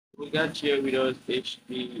We got here with us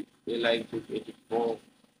HP Elitebook 84.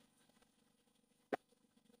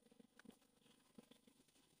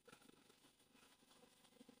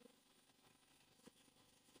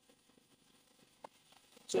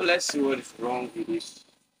 So let's see what is wrong with this.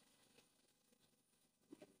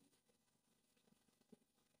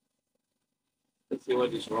 Let's see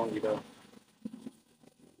what is wrong with that.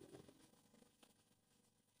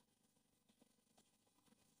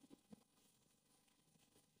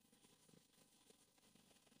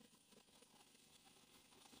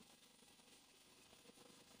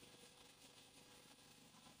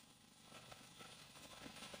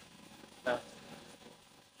 Now,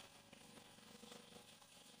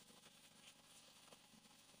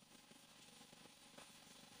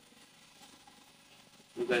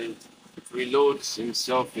 look at it. It reloads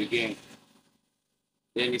himself again.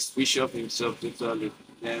 Then he switch off himself totally.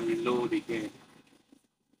 Then reload again.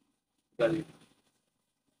 Look at it.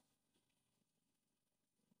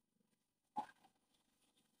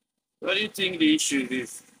 What do you think the issue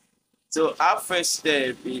is? So our first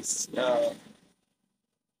step is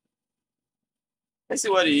let's see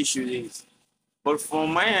what the issue is. But for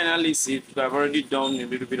my analysis, I've already done a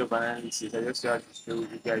little bit of analysis. I just have to show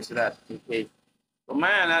you guys so that okay. For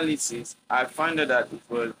my analysis, I found out that it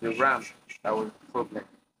was the RAM that was the problem.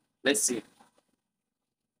 Let's see.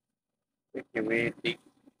 Take away the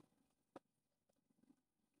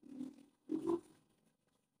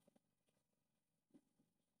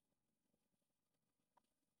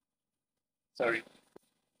sorry.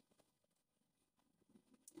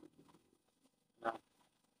 Now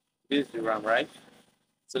this is the RAM, right?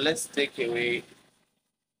 So let's take away.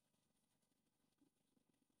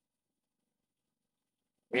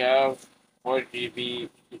 We have 4 GB,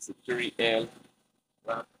 it's a 3L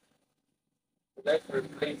RAM. So let's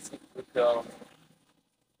replace it with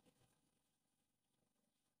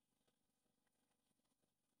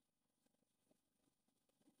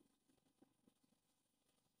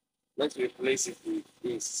let's replace it with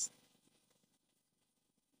this.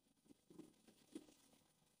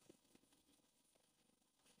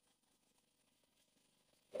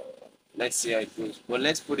 Let's see how it goes. But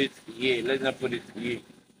let's put it here. Let's not put it here.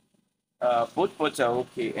 Both ports are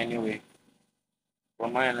okay anyway. For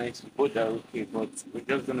my analysis, both are okay, but we're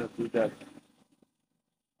just gonna do that.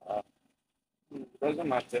 Uh, it doesn't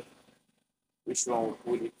matter which one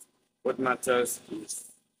we put it. What matters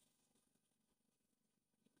is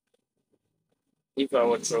if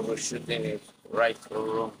our troubleshooting is right or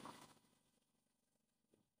wrong.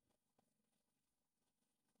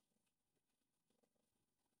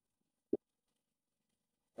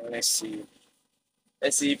 Let's see.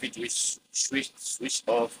 Let's see if it will switch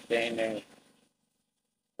off, then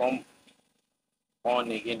come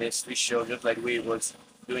on again. Let's switch off just like the way it was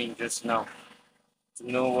doing just now.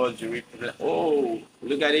 To know what the replay. Oh,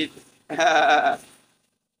 look at it.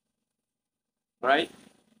 Right?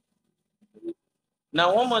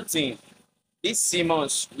 Now, one more thing. This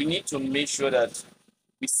CMOS, we need to make sure that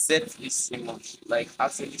we set this CMOS, like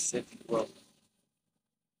actually set it well.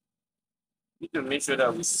 We need to make sure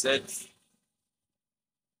that we set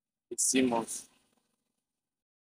the CMOS